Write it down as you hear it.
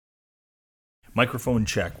Microphone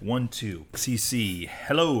check. 1, 2. XCC.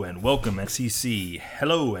 Hello and welcome. XCC.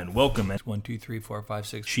 Hello and welcome. 1, 2, 3, 4, 5,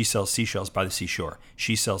 6. She sells seashells by the seashore.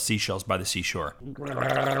 She sells seashells by the seashore.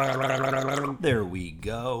 There we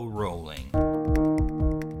go. Rolling.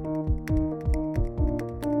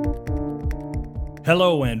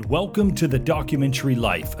 Hello and welcome to The Documentary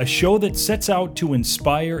Life, a show that sets out to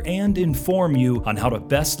inspire and inform you on how to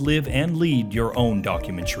best live and lead your own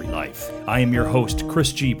documentary life. I am your host,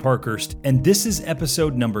 Chris G. Parkhurst, and this is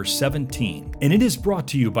episode number 17. And it is brought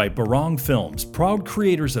to you by Barong Films, proud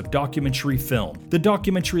creators of documentary film, the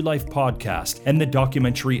Documentary Life podcast, and the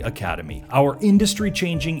Documentary Academy, our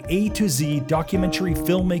industry-changing A to Z documentary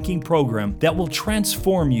filmmaking program that will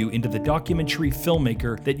transform you into the documentary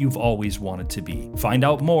filmmaker that you've always wanted to be. Find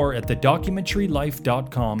out more at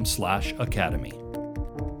thedocumentarylife.com/academy.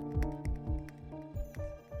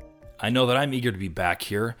 I know that I'm eager to be back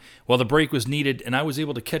here. While the break was needed and I was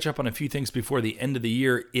able to catch up on a few things before the end of the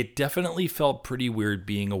year, it definitely felt pretty weird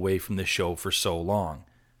being away from the show for so long.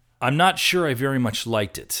 I'm not sure I very much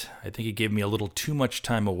liked it. I think it gave me a little too much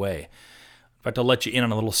time away. In fact, I'll let you in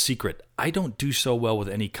on a little secret. I don't do so well with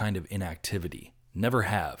any kind of inactivity. Never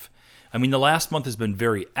have. I mean, the last month has been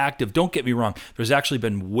very active. Don't get me wrong. There's actually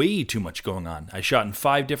been way too much going on. I shot in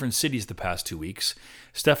 5 different cities the past 2 weeks.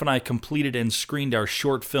 Steph and I completed and screened our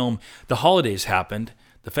short film. The holidays happened.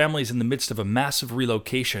 The family's in the midst of a massive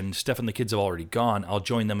relocation. Steph and the kids have already gone. I'll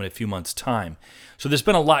join them in a few months' time. So there's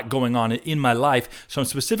been a lot going on in my life. So I'm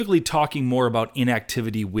specifically talking more about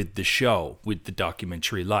inactivity with the show, with The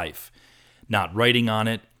Documentary Life. Not writing on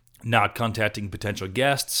it, not contacting potential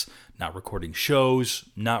guests, not recording shows,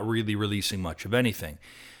 not really releasing much of anything.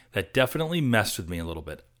 That definitely messed with me a little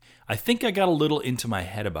bit. I think I got a little into my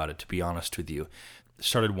head about it, to be honest with you.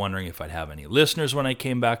 Started wondering if I'd have any listeners when I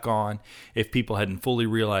came back on, if people hadn't fully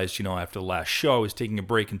realized, after the last show, I was taking a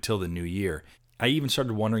break until the new year. I even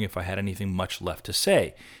started wondering if I had anything much left to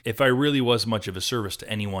say, if I really was much of a service to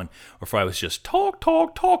anyone, or if I was just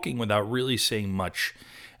talking without really saying much,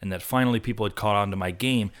 and that finally people had caught on to my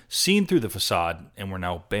game, seen through the facade, and were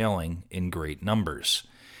now bailing in great numbers.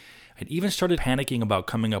 I'd even started panicking about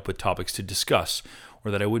coming up with topics to discuss, or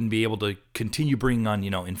that I wouldn't be able to continue bringing on,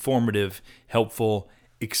 informative, helpful,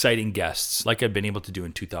 exciting guests like I'd been able to do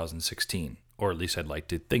in 2016, or at least I'd like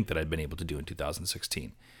to think that I'd been able to do in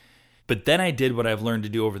 2016. But then I did what I've learned to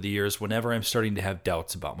do over the years whenever I'm starting to have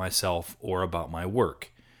doubts about myself or about my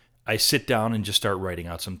work. I sit down and just start writing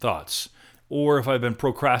out some thoughts. Or if I've been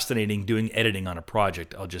procrastinating doing editing on a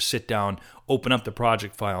project, I'll just sit down, open up the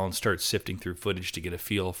project file, and start sifting through footage to get a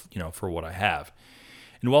feel, for what I have.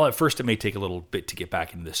 And while at first it may take a little bit to get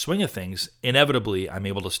back into the swing of things, inevitably I'm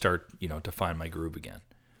able to start, to find my groove again.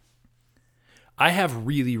 I have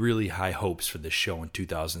really, really high hopes for this show in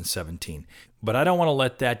 2017, but I don't want to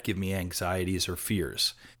let that give me anxieties or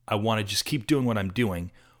fears. I want to just keep doing what I'm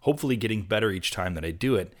doing, hopefully getting better each time that I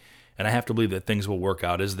do it, and I have to believe that things will work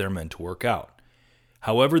out as they're meant to work out.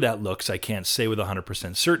 However that looks, I can't say with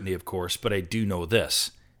 100% certainty, of course, but I do know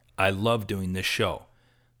this. I love doing this show.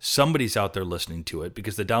 Somebody's out there listening to it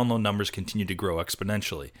because the download numbers continue to grow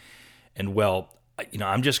exponentially. And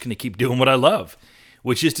I'm just going to keep doing what I love,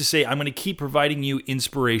 which is to say I'm going to keep providing you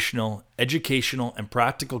inspirational, educational, and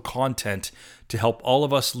practical content to help all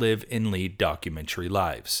of us live and lead documentary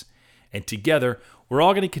lives. And together, we're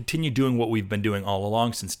all going to continue doing what we've been doing all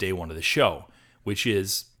along since day one of the show, which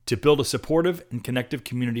is to build a supportive and connective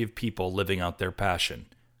community of people living out their passion,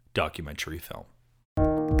 documentary film.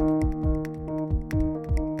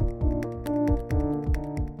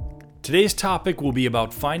 Today's topic will be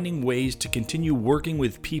about finding ways to continue working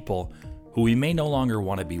with people who we may no longer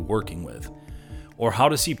want to be working with, or how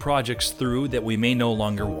to see projects through that we may no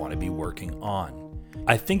longer want to be working on.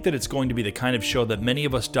 I think that it's going to be the kind of show that many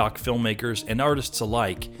of us doc filmmakers and artists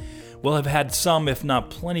alike will have had some, if not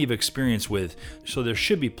plenty, of experience with, so there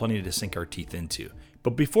should be plenty to sink our teeth into.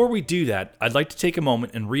 But before we do that, I'd like to take a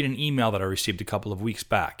moment and read an email that I received a couple of weeks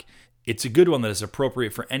back. It's a good one that is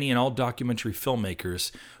appropriate for any and all documentary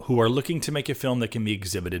filmmakers who are looking to make a film that can be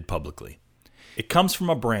exhibited publicly. It comes from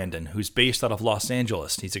a Brandon who's based out of Los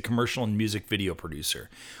Angeles. He's a commercial and music video producer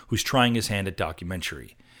who's trying his hand at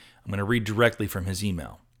documentary. I'm going to read directly from his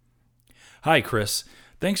email. Hi, Chris.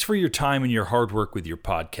 Thanks for your time and your hard work with your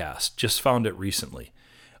podcast. Just found it recently.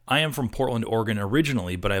 I am from Portland, Oregon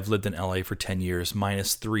originally, but I've lived in LA for 10 years,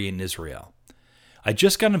 minus 3 in Israel. I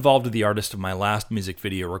just got involved with the artist of my last music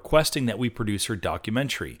video requesting that we produce her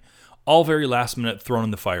documentary. All very last minute, thrown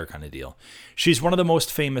in the fire kind of deal. She's one of the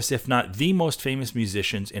most famous, if not the most famous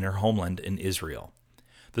musicians in her homeland in Israel.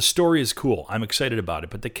 The story is cool. I'm excited about it,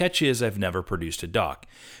 but the catch is I've never produced a doc.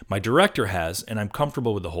 My director has, and I'm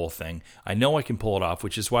comfortable with the whole thing. I know I can pull it off,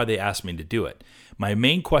 which is why they asked me to do it. My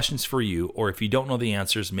main questions for you, or if you don't know the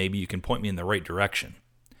answers, maybe you can point me in the right direction.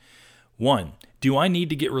 1. Do I need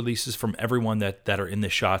to get releases from everyone that are in the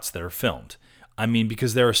shots that are filmed? I mean,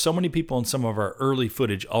 because there are so many people in some of our early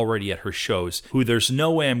footage already at her shows who there's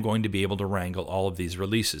no way I'm going to be able to wrangle all of these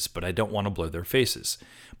releases, but I don't want to blur their faces.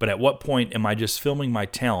 But at what point am I just filming my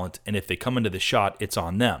talent, and if they come into the shot, it's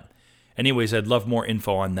on them? Anyways, I'd love more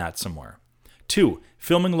info on that somewhere. 2.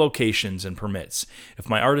 Filming locations and permits. If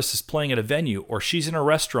my artist is playing at a venue, or she's in a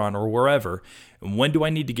restaurant or wherever, when do I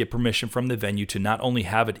need to get permission from the venue to not only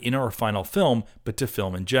have it in our final film, but to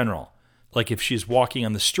film in general? Like if she's walking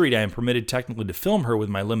on the street, I am permitted technically to film her with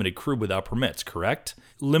my limited crew without permits, correct?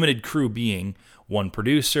 Limited crew being 1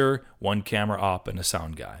 producer, 1 camera op, and a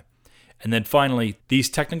sound guy. And then finally, these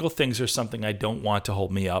technical things are something I don't want to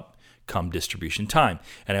hold me up come distribution time,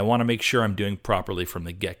 and I want to make sure I'm doing properly from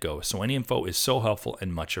the get-go, so any info is so helpful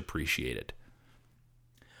and much appreciated.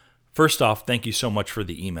 First off, thank you so much for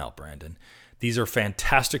the email, Brandon. These are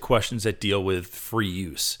fantastic questions that deal with free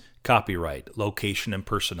use, copyright, location and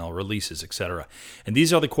personnel releases, etc. And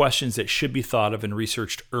these are the questions that should be thought of and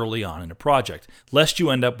researched early on in a project, lest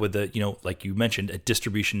you end up with like you mentioned, a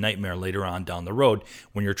distribution nightmare later on down the road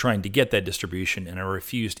when you're trying to get that distribution and are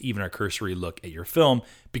refused even a cursory look at your film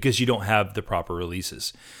because you don't have the proper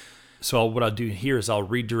releases. So what I'll do here is I'll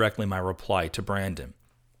read directly my reply to Brandon.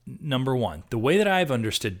 Number 1, the way that I've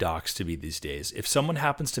understood docs to be these days, if someone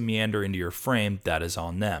happens to meander into your frame, that is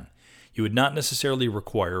on them. You would not necessarily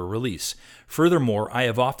require a release. Furthermore, I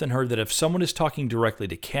have often heard that if someone is talking directly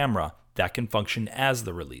to camera, that can function as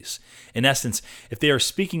the release. In essence, if they are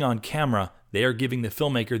speaking on camera, they are giving the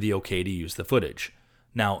filmmaker the okay to use the footage.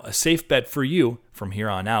 Now, a safe bet for you from here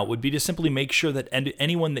on out would be to simply make sure that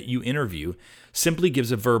anyone that you interview simply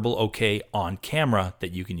gives a verbal okay on camera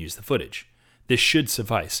that you can use the footage. This should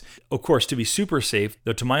suffice. Of course, to be super safe,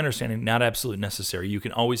 though to my understanding not absolutely necessary, you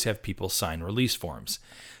can always have people sign release forms.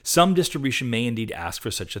 Some distribution may indeed ask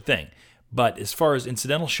for such a thing, but as far as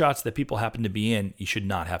incidental shots that people happen to be in, you should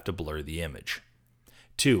not have to blur the image.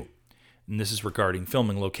 2, and this is regarding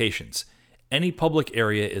filming locations. Any public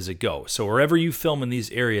area is a go, so wherever you film in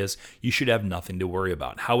these areas, you should have nothing to worry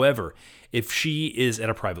about. However, if she is at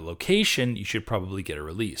a private location, you should probably get a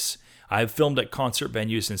release. I've filmed at concert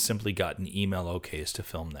venues and simply gotten email okays to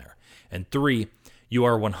film there. And 3, you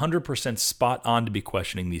are 100% spot on to be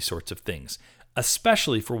questioning these sorts of things,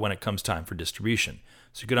 especially for when it comes time for distribution.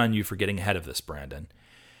 So good on you for getting ahead of this, Brandon.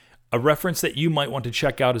 A reference that you might want to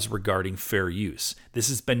check out is regarding fair use. This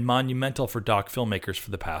has been monumental for doc filmmakers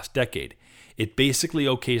for the past decade. It basically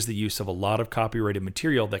okays the use of a lot of copyrighted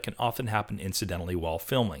material that can often happen incidentally while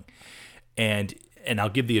filming. And I'll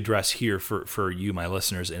give the address here for you, my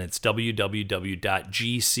listeners, and it's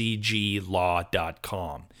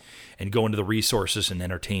www.gcglaw.com. And go into the resources and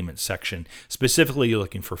entertainment section. Specifically, you're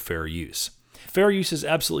looking for fair use. Fair use is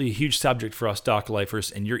absolutely a huge subject for us doc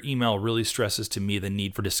lifers, and your email really stresses to me the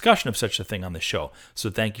need for discussion of such a thing on the show.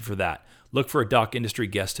 So thank you for that. Look for a doc industry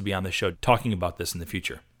guest to be on the show talking about this in the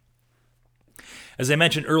future. As I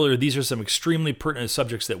mentioned earlier, these are some extremely pertinent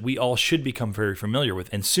subjects that we all should become very familiar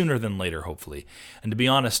with, and sooner than later, hopefully. And to be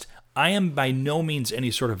honest, I am by no means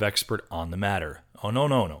any sort of expert on the matter. Oh,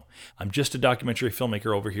 no. I'm just a documentary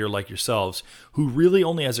filmmaker over here like yourselves who really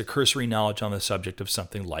only has a cursory knowledge on the subject of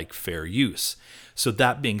something like fair use. So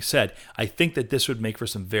that being said, I think that this would make for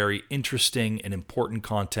some very interesting and important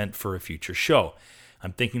content for a future show.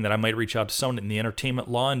 I'm thinking that I might reach out to someone in the entertainment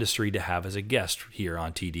law industry to have as a guest here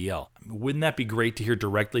on TDL. Wouldn't that be great to hear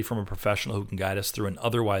directly from a professional who can guide us through an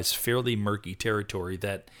otherwise fairly murky territory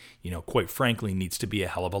that, quite frankly, needs to be a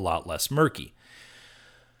hell of a lot less murky?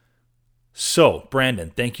 So, Brandon,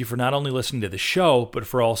 thank you for not only listening to the show, but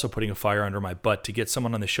for also putting a fire under my butt to get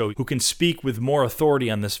someone on the show who can speak with more authority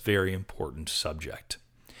on this very important subject.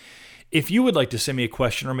 If you would like to send me a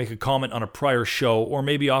question or make a comment on a prior show, or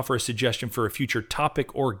maybe offer a suggestion for a future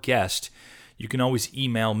topic or guest, you can always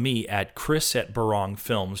email me at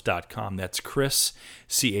chris@barongfilms.com. That's Chris,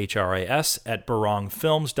 CHRIS, at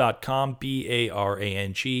barongfilms.com,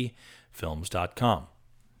 BARANG, films.com.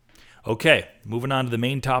 Okay, moving on to the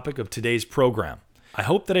main topic of today's program. I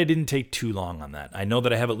hope that I didn't take too long on that. I know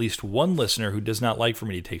that I have at least one listener who does not like for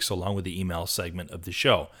me to take so long with the email segment of the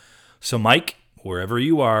show. So Mike, wherever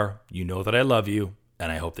you are, you know that I love you,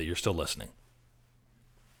 and I hope that you're still listening.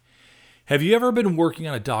 Have you ever been working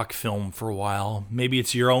on a doc film for a while? Maybe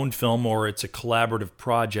it's your own film or it's a collaborative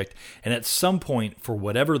project, and at some point, for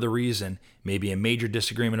whatever the reason, maybe a major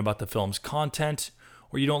disagreement about the film's content,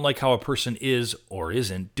 or you don't like how a person is or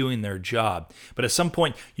isn't doing their job. But at some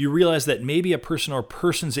point, you realize that maybe a person or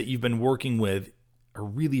persons that you've been working with are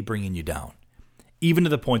really bringing you down, even to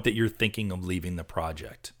the point that you're thinking of leaving the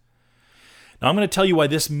project. Now, I'm going to tell you why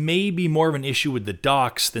this may be more of an issue with the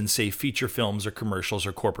docs than, say, feature films or commercials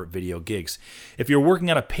or corporate video gigs. If you're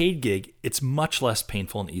working on a paid gig, it's much less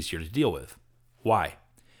painful and easier to deal with. Why?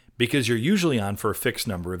 Because you're usually on for a fixed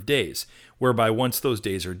number of days, whereby once those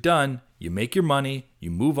days are done, you make your money,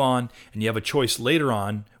 you move on, and you have a choice later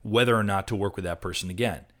on whether or not to work with that person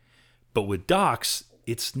again. But with docs,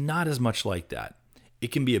 it's not as much like that.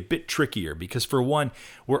 It can be a bit trickier because, for one,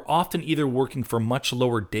 we're often either working for much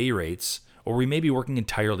lower day rates or we may be working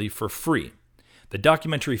entirely for free. The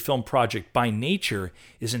documentary film project, by nature,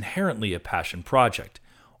 is inherently a passion project,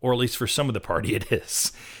 or at least for some of the party it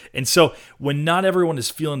is. And so when not everyone is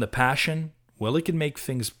feeling the passion, well, it can make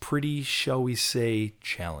things pretty, shall we say,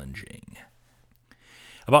 challenging.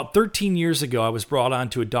 About 13 years ago, I was brought on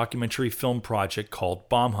to a documentary film project called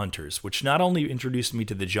Bomb Hunters, which not only introduced me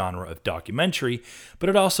to the genre of documentary, but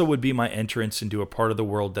it also would be my entrance into a part of the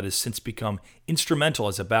world that has since become instrumental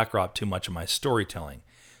as a backdrop to much of my storytelling,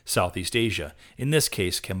 Southeast Asia, in this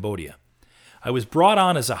case, Cambodia. I was brought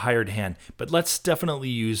on as a hired hand, but let's definitely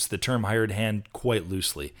use the term hired hand quite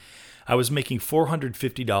loosely. I was making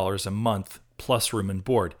 $450 a month plus room and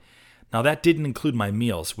board. Now, that didn't include my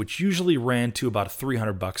meals, which usually ran to about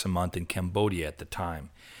 $300 a month in Cambodia at the time.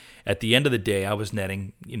 At the end of the day, I was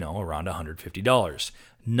netting, around $150.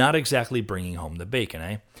 Not exactly bringing home the bacon,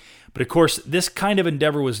 eh? But of course, this kind of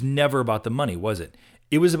endeavor was never about the money, was it?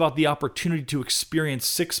 It was about the opportunity to experience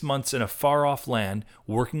 6 months in a far-off land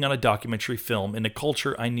working on a documentary film in a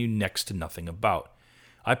culture I knew next to nothing about.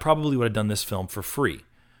 I probably would have done this film for free.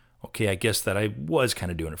 Okay, I guess that I was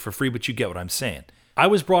kind of doing it for free, but you get what I'm saying. I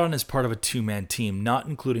was brought on as part of a two-man team, not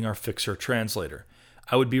including our fixer translator.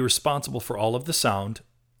 I would be responsible for all of the sound,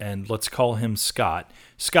 and let's call him Scott.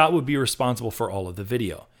 Scott would be responsible for all of the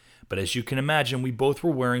video. But as you can imagine, we both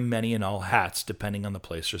were wearing many and all hats depending on the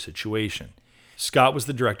place or situation. Scott was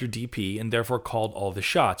the director DP and therefore called all the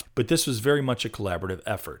shots, but this was very much a collaborative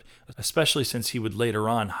effort, especially since he would later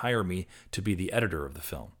on hire me to be the editor of the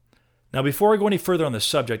film. Now, before I go any further on the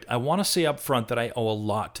subject, I want to say up front that I owe a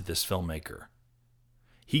lot to this filmmaker.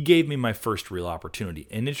 He gave me my first real opportunity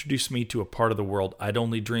and introduced me to a part of the world I'd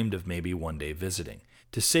only dreamed of maybe one day visiting.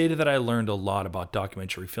 To say that I learned a lot about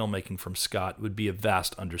documentary filmmaking from Scott would be a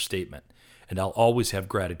vast understatement, and I'll always have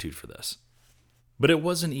gratitude for this. But it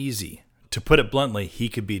wasn't easy. To put it bluntly, he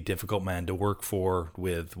could be a difficult man to work for,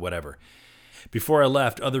 with, whatever. Before I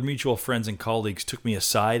left, other mutual friends and colleagues took me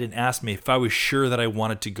aside and asked me if I was sure that I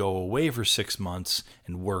wanted to go away for 6 months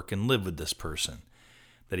and work and live with this person.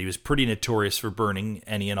 That he was pretty notorious for burning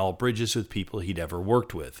any and all bridges with people he'd ever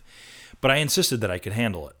worked with. But I insisted that I could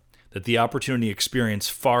handle it, that the opportunity experience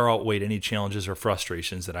far outweighed any challenges or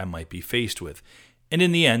frustrations that I might be faced with. And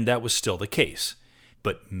in the end, that was still the case.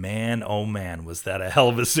 But man, oh man, was that a hell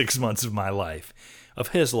of a 6 months of my life. Of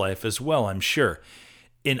his life as well, I'm sure.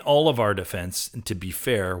 In all of our defense, and to be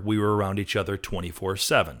fair, we were around each other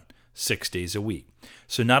 24/7, 6 days a week.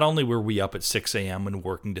 So not only were we up at 6 a.m. and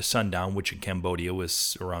working to sundown, which in Cambodia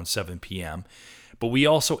was around 7 p.m., but we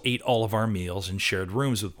also ate all of our meals and shared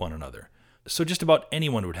rooms with one another. So just about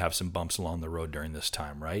anyone would have some bumps along the road during this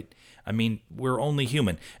time, right? I mean, we're only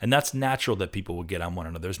human, and that's natural that people will get on one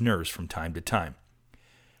another's nerves from time to time.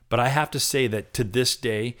 But I have to say that to this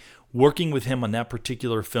day, working with him on that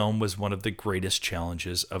particular film was one of the greatest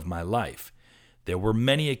challenges of my life. There were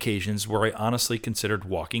many occasions where I honestly considered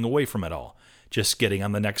walking away from it all, just getting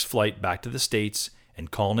on the next flight back to the States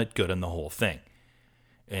and calling it good on the whole thing.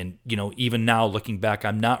 And, even now looking back,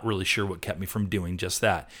 I'm not really sure what kept me from doing just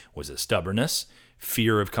that. Was it stubbornness,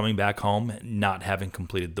 fear of coming back home, not having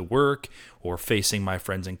completed the work, or facing my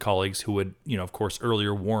friends and colleagues who had, of course,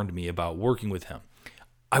 earlier warned me about working with him?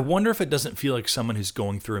 I wonder if it doesn't feel like someone who's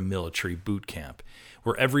going through a military boot camp,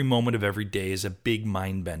 where every moment of every day is a big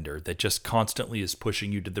mind bender that just constantly is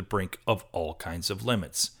pushing you to the brink of all kinds of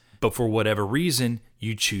limits. But for whatever reason,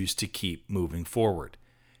 you choose to keep moving forward,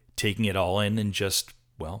 taking it all in and just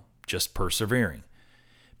persevering.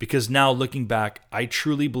 Because now looking back, I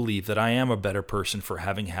truly believe that I am a better person for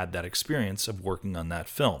having had that experience of working on that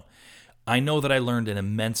film. I know that I learned an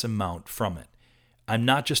immense amount from it. I'm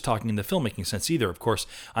not just talking in the filmmaking sense either, of course.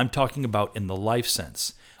 I'm talking about in the life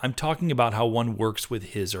sense. I'm talking about how one works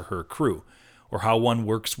with his or her crew, or how one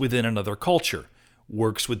works within another culture,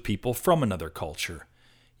 works with people from another culture.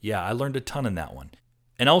 Yeah, I learned a ton in that one.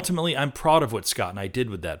 And ultimately, I'm proud of what Scott and I did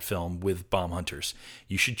with that film with Bomb Hunters.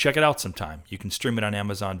 You should check it out sometime. You can stream it on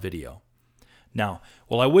Amazon Video. Now,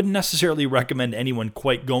 while I wouldn't necessarily recommend anyone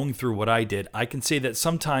quite going through what I did, I can say that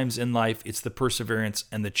sometimes in life it's the perseverance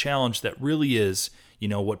and the challenge that really is,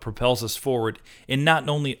 what propels us forward in not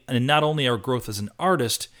only our growth as an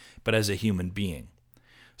artist, but as a human being.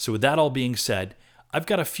 So with that all being said, I've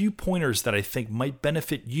got a few pointers that I think might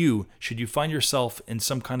benefit you should you find yourself in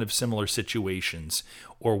some kind of similar situations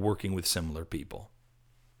or working with similar people.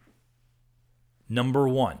 Number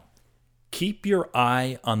 1, keep your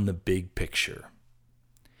eye on the big picture.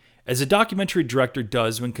 As a documentary director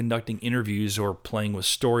does when conducting interviews or playing with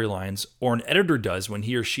storylines, or an editor does when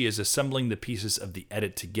he or she is assembling the pieces of the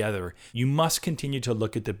edit together, you must continue to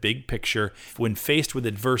look at the big picture when faced with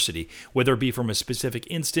adversity, whether it be from a specific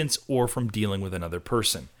instance or from dealing with another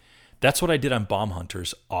person. That's what I did on Bomb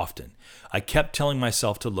Hunters often. I kept telling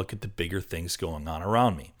myself to look at the bigger things going on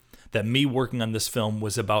around me. That me working on this film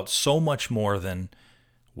was about so much more than,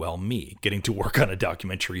 me getting to work on a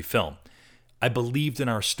documentary film. I believed in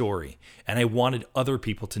our story, and I wanted other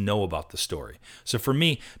people to know about the story. So for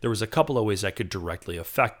me, there was a couple of ways I could directly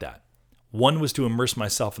affect that. One was to immerse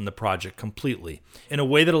myself in the project completely, in a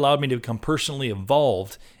way that allowed me to become personally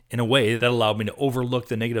involved, in a way that allowed me to overlook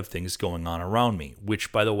the negative things going on around me,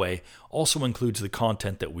 which, by the way, also includes the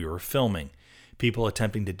content that we were filming. People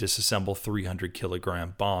attempting to disassemble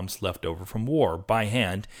 300-kilogram bombs left over from war by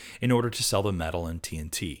hand in order to sell the metal and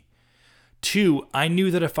TNT. 2, I knew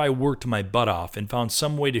that if I worked my butt off and found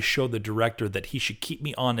some way to show the director that he should keep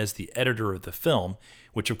me on as the editor of the film,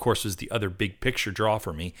 which of course was the other big picture draw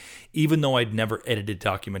for me, even though I'd never edited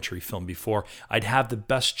documentary film before, I'd have the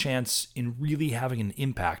best chance in really having an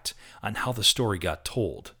impact on how the story got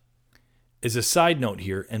told. As a side note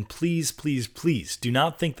here, and please, please, please, do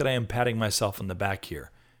not think that I am patting myself on the back here.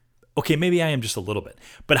 Okay, maybe I am just a little bit,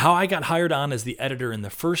 but how I got hired on as the editor in the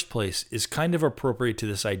first place is kind of appropriate to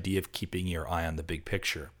this idea of keeping your eye on the big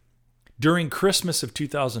picture. During Christmas of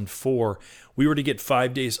 2004, we were to get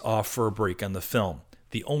 5 days off for a break on the film,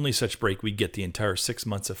 the only such break we'd get the entire 6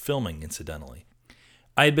 months of filming, incidentally.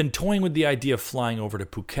 I had been toying with the idea of flying over to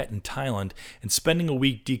Phuket in Thailand and spending a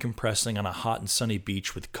week decompressing on a hot and sunny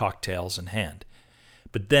beach with cocktails in hand.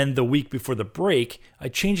 But then the week before the break, I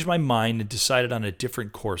changed my mind and decided on a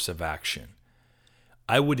different course of action.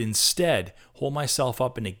 I would instead hole myself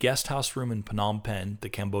up in a guest house room in Phnom Penh, the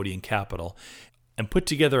Cambodian capital, and put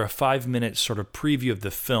together a 5-minute sort of preview of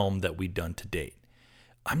the film that we'd done to date.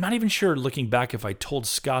 I'm not even sure, looking back, if I told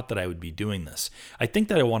Scott that I would be doing this. I think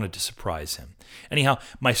that I wanted to surprise him. Anyhow,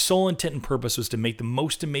 my sole intent and purpose was to make the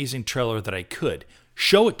most amazing trailer that I could,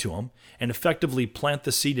 show it to him, and effectively plant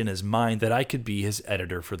the seed in his mind that I could be his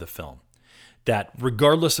editor for the film. That,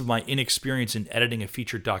 regardless of my inexperience in editing a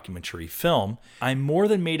feature documentary film, I more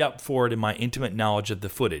than made up for it in my intimate knowledge of the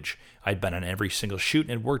footage. I'd been on every single shoot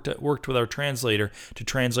and worked with our translator to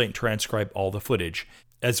translate and transcribe all the footage,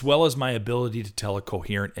 as well as my ability to tell a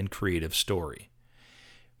coherent and creative story.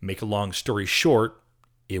 Make a long story short,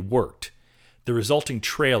 it worked. The resulting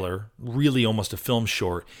trailer, really almost a film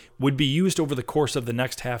short, would be used over the course of the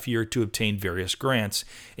next half year to obtain various grants,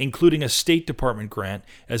 including a State Department grant,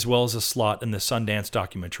 as well as a slot in the Sundance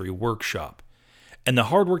Documentary Workshop. And the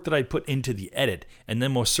hard work that I put into the edit, and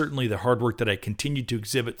then most certainly the hard work that I continued to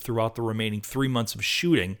exhibit throughout the remaining 3 months of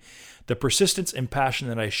shooting, the persistence and passion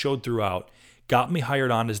that I showed throughout, got me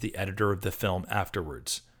hired on as the editor of the film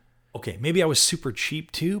afterwards. Okay, maybe I was super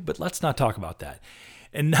cheap too, but let's not talk about that.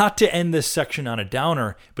 And not to end this section on a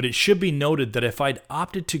downer, but it should be noted that if I'd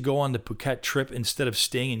opted to go on the Phuket trip instead of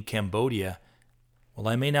staying in Cambodia, well,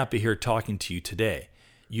 I may not be here talking to you today.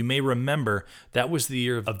 You may remember that was the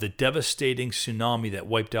year of the devastating tsunami that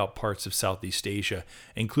wiped out parts of Southeast Asia,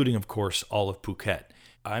 including, of course, all of Phuket.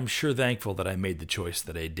 I'm sure thankful that I made the choice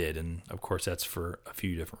that I did, and of course that's for a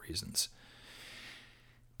few different reasons.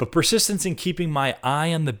 But persistence in keeping my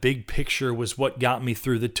eye on the big picture was what got me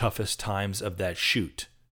through the toughest times of that shoot.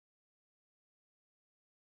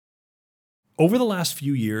 Over the last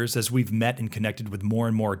few years, as we've met and connected with more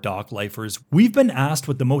and more doc lifers, we've been asked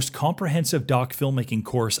what the most comprehensive doc filmmaking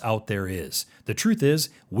course out there is. The truth is,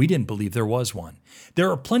 we didn't believe there was one.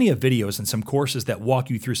 There are plenty of videos and some courses that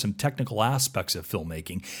walk you through some technical aspects of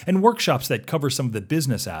filmmaking, and workshops that cover some of the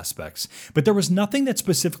business aspects, but there was nothing that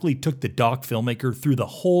specifically took the doc filmmaker through the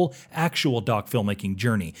whole actual doc filmmaking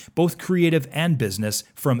journey, both creative and business,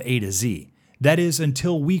 from A to Z. That is,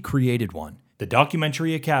 until we created one. The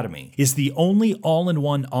Documentary Academy is the only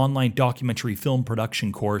all-in-one online documentary film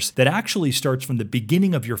production course that actually starts from the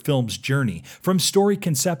beginning of your film's journey, from story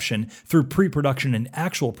conception through pre-production and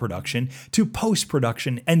actual production to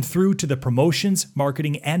post-production and through to the promotions,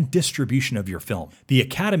 marketing, and distribution of your film. The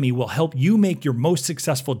Academy will help you make your most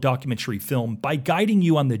successful documentary film by guiding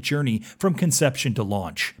you on the journey from conception to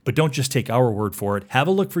launch. But don't just take our word for it. Have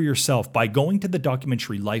a look for yourself by going to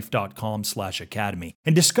thedocumentarylife.com/academy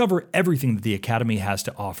and discover everything that the Academy has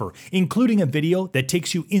to offer, including a video that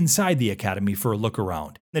takes you inside the Academy for a look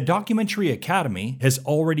around. The Documentary Academy has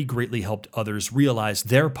already greatly helped others realize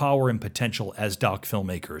their power and potential as doc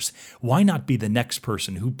filmmakers. Why not be the next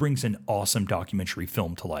person who brings an awesome documentary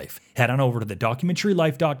film to life? Head on over to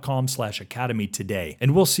thedocumentarylife.com/academy today,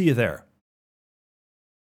 and we'll see you there.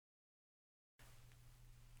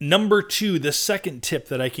 Number 2, the second tip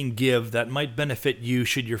that I can give that might benefit you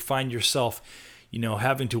should you find yourself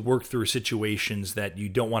having to work through situations that you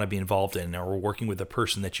don't want to be involved in, or working with a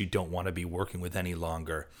person that you don't want to be working with any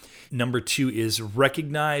longer. Number 2 is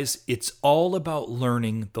recognize it's all about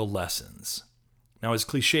learning the lessons. Now, as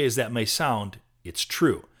cliche as that may sound, it's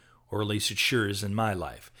true, or at least it sure is in my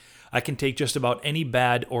life. I can take just about any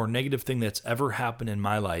bad or negative thing that's ever happened in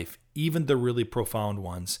my life, even the really profound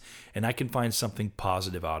ones, and I can find something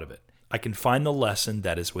positive out of it. I can find the lesson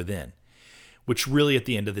that is within, which really at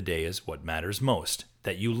the end of the day is what matters most,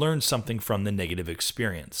 that you learn something from the negative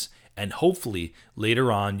experience. And hopefully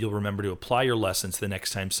later on you'll remember to apply your lessons the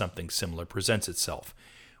next time something similar presents itself,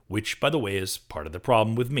 which by the way is part of the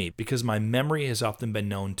problem with me, because my memory has often been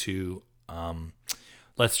known to,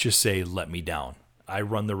 let's just say, let me down. I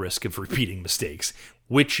run the risk of repeating mistakes,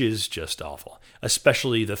 which is just awful,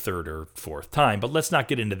 especially the third or fourth time. But let's not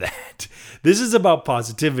get into that. This is about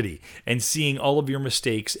positivity and seeing all of your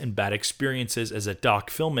mistakes and bad experiences as a doc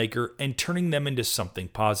filmmaker and turning them into something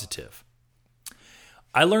positive.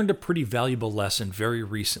 I learned a pretty valuable lesson very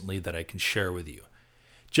recently that I can share with you.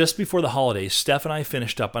 Just before the holidays, Steph and I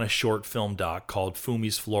finished up on a short film doc called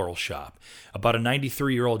Fumi's Floral Shop, about a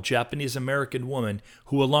 93-year-old Japanese-American woman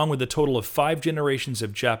who, along with a total of 5 generations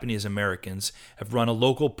of Japanese Americans, have run a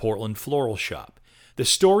local Portland floral shop. The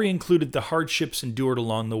story included the hardships endured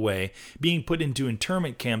along the way, being put into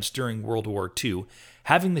internment camps during World War II,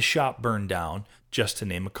 having the shop burned down, just to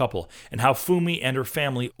name a couple, and how Fumi and her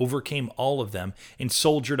family overcame all of them and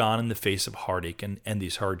soldiered on in the face of heartache and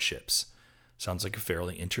these hardships. Sounds like a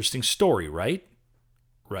fairly interesting story, right?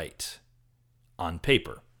 Right. On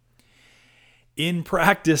paper. In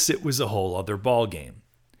practice, it was a whole other ballgame.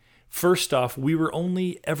 First off, we were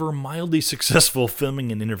only ever mildly successful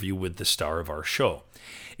filming an interview with the star of our show.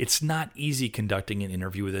 It's not easy conducting an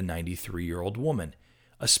interview with a 93-year-old woman,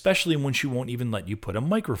 especially when she won't even let you put a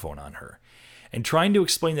microphone on her. And trying to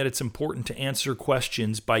explain that it's important to answer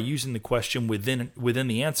questions by using the question within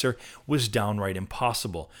the answer was downright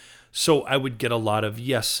impossible. So I would get a lot of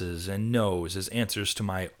yeses and nos as answers to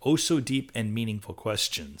my oh-so-deep and meaningful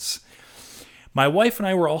questions. My wife and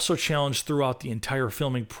I were also challenged throughout the entire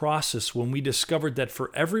filming process when we discovered that for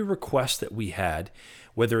every request that we had,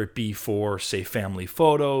 whether it be for, say, family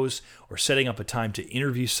photos, or setting up a time to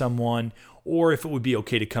interview someone, or if it would be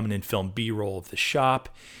okay to come in and film B-roll of the shop,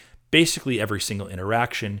 basically every single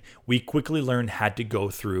interaction, we quickly learned had to go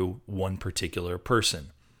through one particular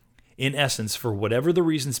person. In essence, for whatever the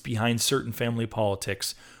reasons behind certain family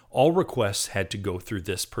politics, all requests had to go through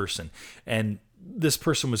this person. And this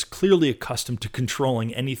person was clearly accustomed to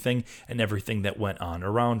controlling anything and everything that went on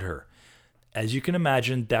around her. As you can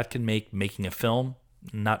imagine, that can make making a film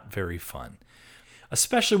not very fun,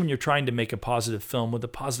 especially when you're trying to make a positive film with a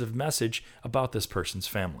positive message about this person's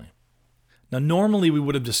family. Now, normally we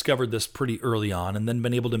would have discovered this pretty early on and then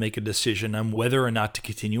been able to make a decision on whether or not to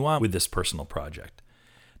continue on with this personal project.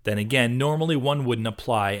 Then again, normally one wouldn't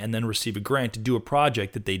apply and then receive a grant to do a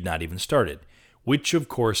project that they'd not even started, which of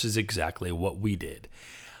course is exactly what we did.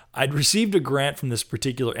 I'd received a grant from this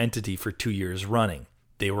particular entity for 2 years running.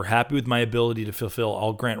 They were happy with my ability to fulfill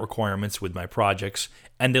all grant requirements with my projects,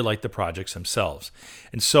 and they liked the projects themselves.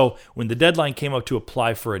 And so when the deadline came up to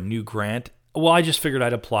apply for a new grant, well, I just figured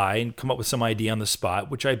I'd apply and come up with some idea on the spot,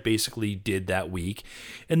 which I basically did that week.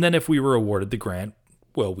 And then if we were awarded the grant,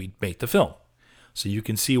 well, we'd make the film. So you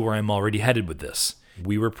can see where I'm already headed with this.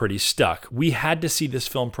 We were pretty stuck. We had to see this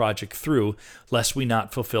film project through, lest we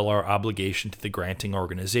not fulfill our obligation to the granting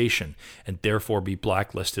organization, and therefore be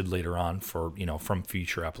blacklisted later on from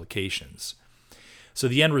future applications. So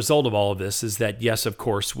the end result of all of this is that, yes, of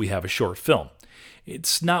course, we have a short film.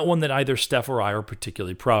 It's not one that either Steph or I are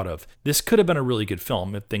particularly proud of. This could have been a really good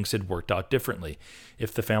film if things had worked out differently,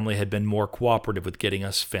 if the family had been more cooperative with getting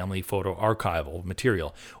us family photo archival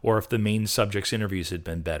material, or if the main subjects' interviews had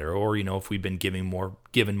been better, or if we'd been given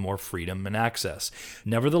more freedom and access.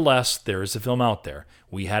 Nevertheless, there is a film out there.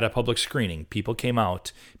 We had a public screening. People came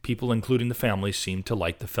out. People, including the family, seemed to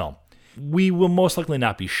like the film. We will most likely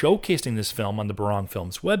not be showcasing this film on the Barong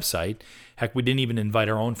Films website. Heck, we didn't even invite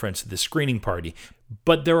our own friends to the screening party.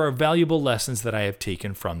 But there are valuable lessons that I have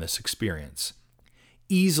taken from this experience.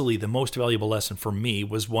 Easily the most valuable lesson for me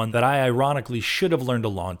was one that I ironically should have learned a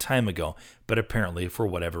long time ago, but apparently for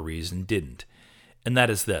whatever reason didn't. And that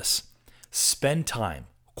is this: spend time,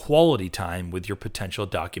 quality time, with your potential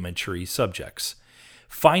documentary subjects.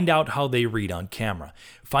 Find out how they read on camera.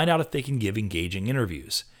 Find out if they can give engaging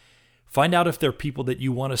interviews. Find out if they're people that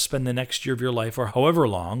you want to spend the next year of your life or however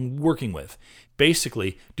long working with.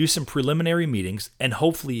 Basically, do some preliminary meetings and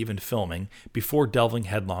hopefully even filming before delving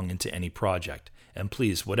headlong into any project. And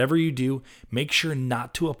please, whatever you do, make sure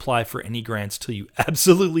not to apply for any grants till you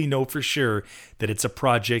absolutely know for sure that it's a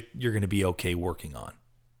project you're going to be okay working on.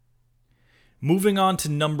 Moving on to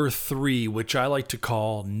number 3, which I like to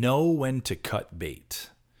call know when to cut bait.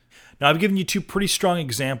 Now, I've given you 2 pretty strong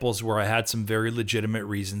examples where I had some very legitimate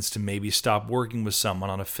reasons to maybe stop working with someone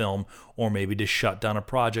on a film or maybe to shut down a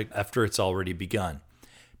project after it's already begun.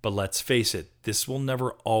 But let's face it, this will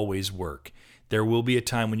never always work. There will be a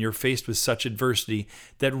time when you're faced with such adversity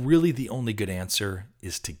that really the only good answer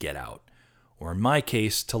is to get out. Or in my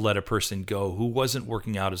case, to let a person go who wasn't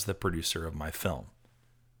working out as the producer of my film.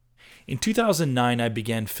 In 2009, I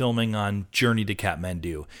began filming on Journey to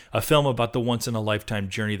Kathmandu, a film about the once-in-a-lifetime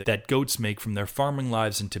journey that goats make from their farming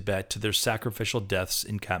lives in Tibet to their sacrificial deaths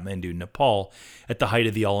in Kathmandu, Nepal, at the height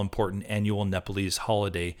of the all-important annual Nepalese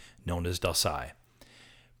holiday known as Dasai.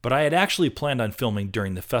 But I had actually planned on filming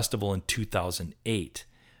during the festival in 2008.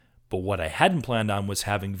 But what I hadn't planned on was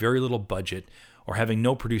having very little budget or having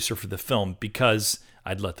no producer for the film because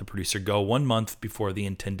I'd let the producer go 1 month before the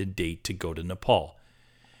intended date to go to Nepal.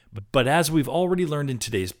 But as we've already learned in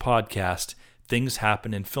today's podcast, things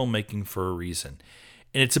happen in filmmaking for a reason.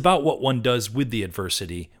 And it's about what one does with the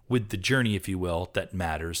adversity, with the journey, if you will, that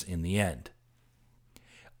matters in the end.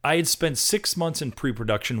 I had spent 6 months in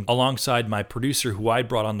pre-production alongside my producer who I'd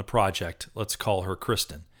brought on the project. Let's call her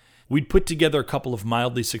Kristen. We'd put together a couple of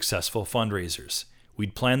mildly successful fundraisers.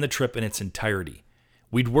 We'd planned the trip in its entirety.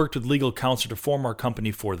 We'd worked with legal counsel to form our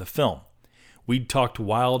company for the film. We'd talked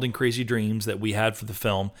wild and crazy dreams that we had for the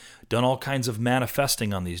film, done all kinds of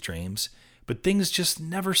manifesting on these dreams, but things just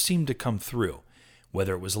never seemed to come through.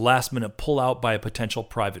 Whether it was a last-minute pullout by a potential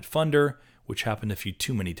private funder, which happened a few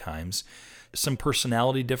too many times, some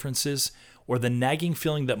personality differences, or the nagging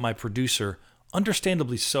feeling that my producer,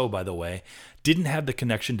 understandably so by the way, didn't have the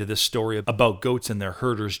connection to this story about goats and their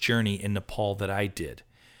herders' journey in Nepal that I did.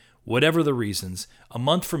 Whatever the reasons, a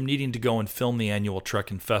month from needing to go and film the annual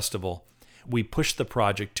Trek and Festival, we pushed the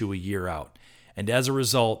project to a year out, and as a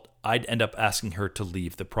result, I'd end up asking her to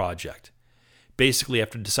leave the project. Basically,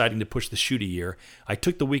 after deciding to push the shoot a year, I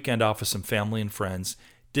took the weekend off with some family and friends,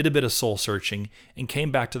 did a bit of soul searching, and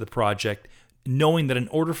came back to the project, knowing that in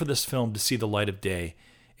order for this film to see the light of day,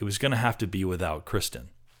 it was going to have to be without Kristen.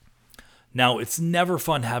 Now, it's never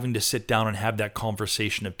fun having to sit down and have that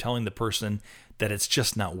conversation of telling the person that it's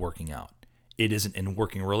just not working out. It isn't in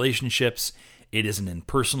working relationships, it isn't in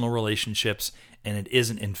personal relationships, and it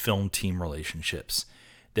isn't in film team relationships.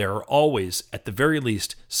 There are always, at the very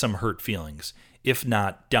least, some hurt feelings, if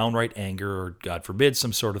not downright anger or, God forbid,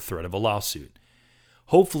 some sort of threat of a lawsuit.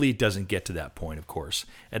 Hopefully it doesn't get to that point, of course,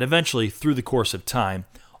 and eventually, through the course of time,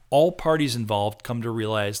 all parties involved come to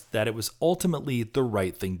realize that it was ultimately the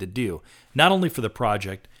right thing to do, not only for the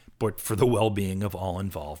project, but for the well-being of all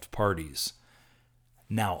involved parties.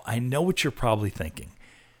 Now, I know what you're probably thinking.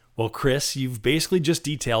 Well, Chris, you've basically just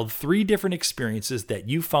detailed 3 different experiences that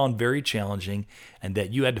you found very challenging and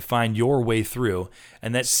that you had to find your way through,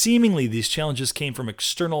 and that seemingly these challenges came from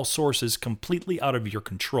external sources completely out of your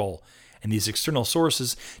control, and these external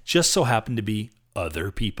sources just so happen to be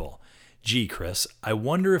other people. Gee, Chris, I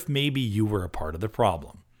wonder if maybe you were a part of the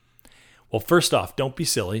problem. Well, first off, don't be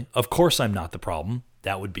silly. Of course I'm not the problem.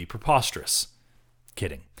 That would be preposterous.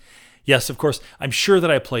 Kidding. Yes, of course, I'm sure that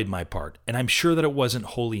I played my part, and I'm sure that it wasn't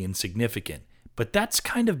wholly insignificant, but that's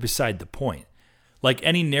kind of beside the point. Like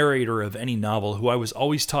any narrator of any novel who I was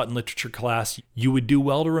always taught in literature class, you would do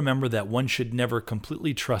well to remember that one should never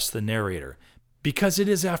completely trust the narrator, because it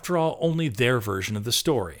is, after all, only their version of the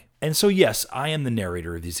story. And so yes, I am the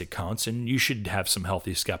narrator of these accounts, and you should have some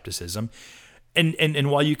healthy skepticism.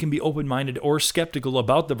 And while you can be open-minded or skeptical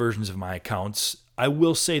about the versions of my accounts, I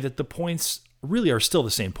will say that the points really are still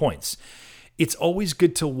the same points. It's always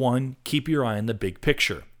good to 1, keep your eye on the big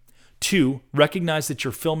picture. 2, recognize that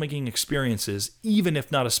your filmmaking experiences, even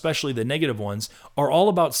if not especially the negative ones, are all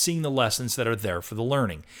about seeing the lessons that are there for the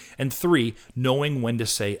learning. And 3, knowing when to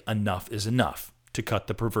say enough is enough, to cut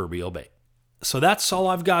the proverbial bait. So that's all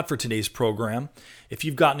I've got for today's program. If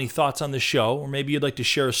you've got any thoughts on the show, or maybe you'd like to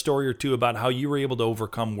share a story or two about how you were able to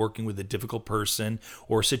overcome working with a difficult person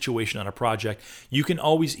or a situation on a project, you can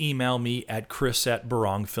always email me at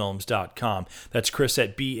chris@barongfilms.com. That's Chris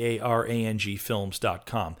at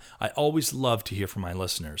BARANGfilms.com. I always love to hear from my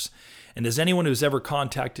listeners. And as anyone who's ever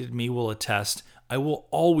contacted me will attest, I will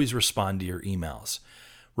always respond to your emails.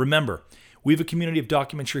 Remember, we have a community of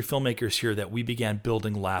documentary filmmakers here that we began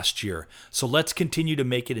building last year, so let's continue to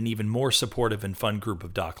make it an even more supportive and fun group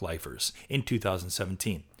of doc-lifers in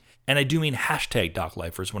 2017. And I do mean hashtag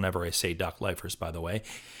doc-lifers whenever I say doc-lifers, by the way.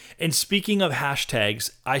 And speaking of hashtags,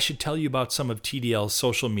 I should tell you about some of TDL's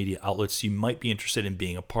social media outlets you might be interested in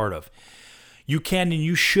being a part of. You can and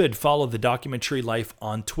you should follow The Documentary Life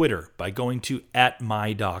on Twitter by going to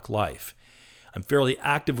 @MyDocLife. I'm fairly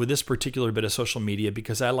active with this particular bit of social media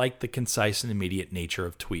because I like the concise and immediate nature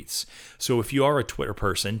of tweets. So if you are a Twitter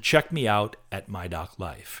person, check me out at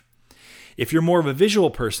MyDocLife. If you're more of a visual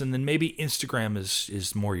person, then maybe Instagram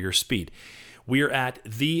is more your speed. We are at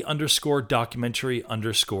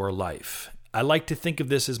 _documentary_life. I like to think of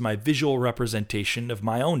this as my visual representation of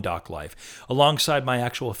my own doc life, alongside my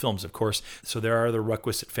actual films, of course. So there are the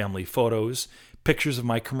requisite family photos, pictures of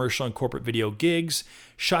my commercial and corporate video gigs,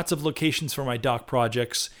 shots of locations for my doc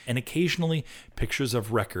projects, and occasionally pictures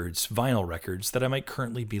of records, vinyl records, that I might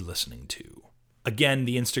currently be listening to. Again,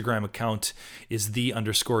 the Instagram account is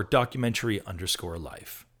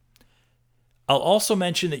 _documentary_life. I'll also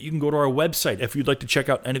mention that you can go to our website if you'd like to check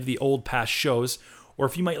out any of the old past shows, or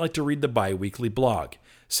if you might like to read the bi-weekly blog.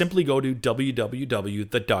 Simply go to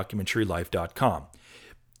www.thedocumentarylife.com.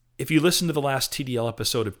 If you listened to the last TDL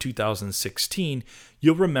episode of 2016,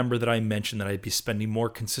 you'll remember that I mentioned that I'd be spending more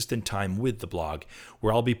consistent time with the blog,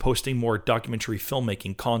 where I'll be posting more documentary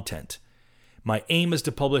filmmaking content. My aim is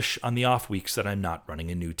to publish on the off weeks that I'm not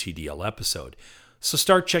running a new TDL episode, so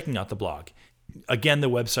start checking out the blog. Again, the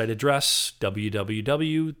website address,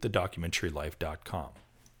 www.thedocumentarylife.com.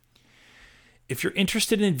 If you're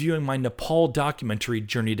interested in viewing my Nepal documentary,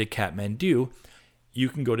 Journey to Kathmandu, you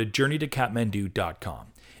can go to journeytokathmandu.com.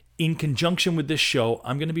 In conjunction with this show,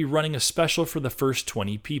 I'm going to be running a special for the first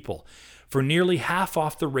 20 people. For nearly half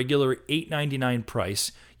off the regular $8.99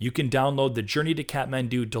 price, you can download the Journey to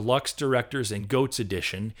Kathmandu Deluxe Directors and Goats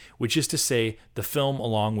Edition, which is to say the film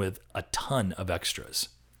along with a ton of extras.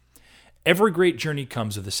 Every great journey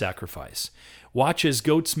comes with a sacrifice. Watch as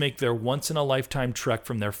goats make their once-in-a-lifetime trek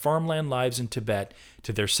from their farmland lives in Tibet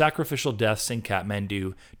to their sacrificial deaths in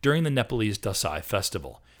Kathmandu during the Nepalese Dasai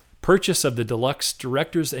festival. Purchase of the Deluxe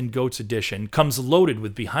Directors and Goats Edition comes loaded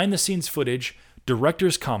with behind-the-scenes footage,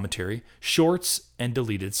 director's commentary, shorts, and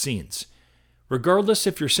deleted scenes. Regardless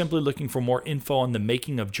if you're simply looking for more info on the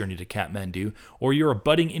making of Journey to Kathmandu, or you're a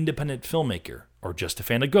budding independent filmmaker, or just a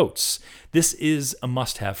fan of goats, this is a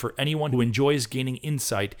must-have for anyone who enjoys gaining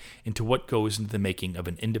insight into what goes into the making of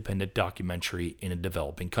an independent documentary in a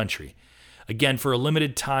developing country. Again, for a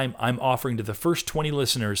limited time, I'm offering to the first 20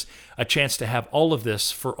 listeners a chance to have all of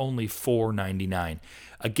this for only $4.99.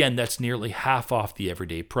 Again, that's nearly half off the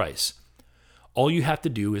everyday price. All you have to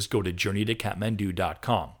do is go to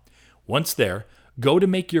journeytokathmandu.com. Once there, go to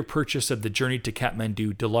make your purchase of the Journey to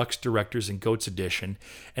Kathmandu Deluxe Directors and Goats Edition,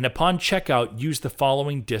 and upon checkout, use the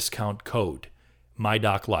following discount code,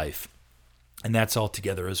 MyDocLife. And that's all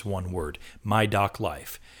together as one word,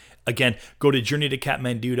 MyDocLife. Again, go to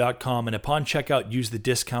journeytokathmandu.com, and upon checkout, use the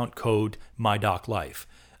discount code MyDocLife.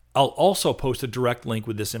 I'll also post a direct link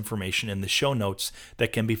with this information in the show notes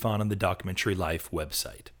that can be found on the Documentary Life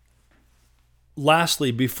website.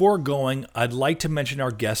 Lastly, before going, I'd like to mention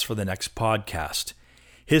our guest for the next podcast.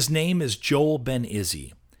 His name is Joel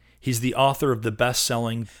Ben-Izzy. He's the author of the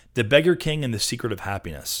best-selling The Beggar King and the Secret of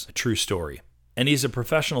Happiness, a true story. And he's a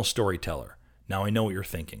professional storyteller. Now, I know what you're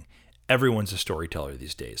thinking. Everyone's a storyteller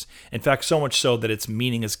these days. In fact, so much so that its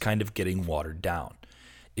meaning is kind of getting watered down.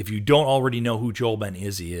 If you don't already know who Joel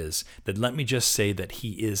Ben-Izzy is, then let me just say that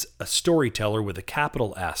he is a storyteller with a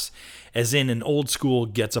capital S, as in an old school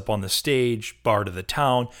gets up on the stage, bard of the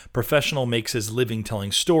town, professional makes his living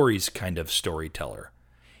telling stories kind of storyteller.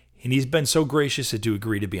 And he's been so gracious to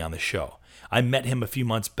agree to be on the show. I met him a few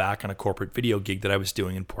months back on a corporate video gig that I was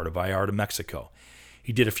doing in Puerto Vallarta, Mexico.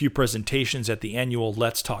 He did a few presentations at the annual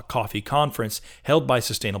Let's Talk Coffee conference held by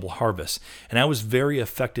Sustainable Harvest, and I was very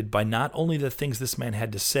affected by not only the things this man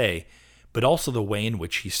had to say, but also the way in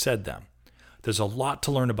which he said them. There's a lot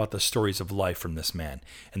to learn about the stories of life from this man,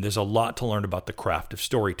 and there's a lot to learn about the craft of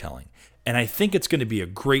storytelling. And I think it's going to be a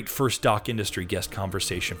great first Doc Industry guest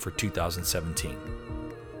conversation for 2017.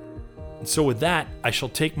 And so with that, I shall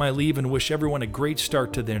take my leave and wish everyone a great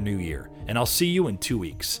start to their new year. And I'll see you in 2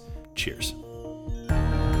 weeks. Cheers.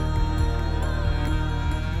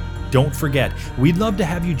 Don't forget, we'd love to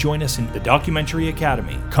have you join us in the Documentary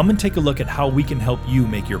Academy. Come and take a look at how we can help you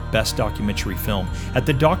make your best documentary film at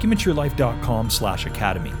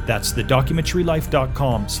thedocumentarylife.com/academy. That's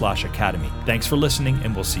thedocumentarylife.com/academy. Thanks for listening,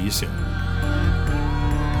 and we'll see you soon.